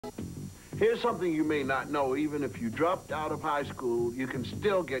Here's something you may not know. Even if you dropped out of high school, you can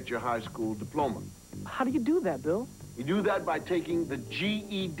still get your high school diploma. How do you do that, Bill? You do that by taking the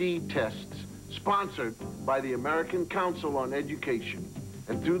GED tests sponsored by the American Council on Education.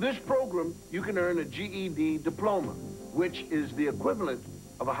 And through this program, you can earn a GED diploma, which is the equivalent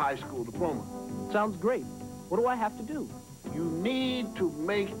of a high school diploma. Sounds great. What do I have to do? You need to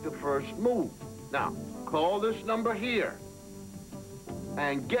make the first move. Now, call this number here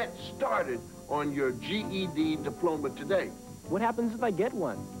and get started on your GED diploma today. What happens if I get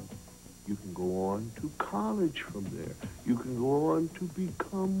one? You can go on to college from there. You can go on to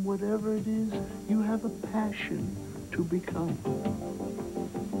become whatever it is you have a passion to become.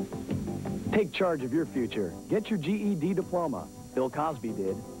 Take charge of your future. Get your GED diploma. Bill Cosby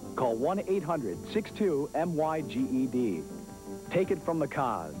did. Call 1-800-62-MY-GED. Take it from the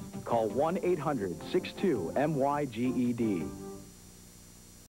cause. Call 1-800-62-MY-GED.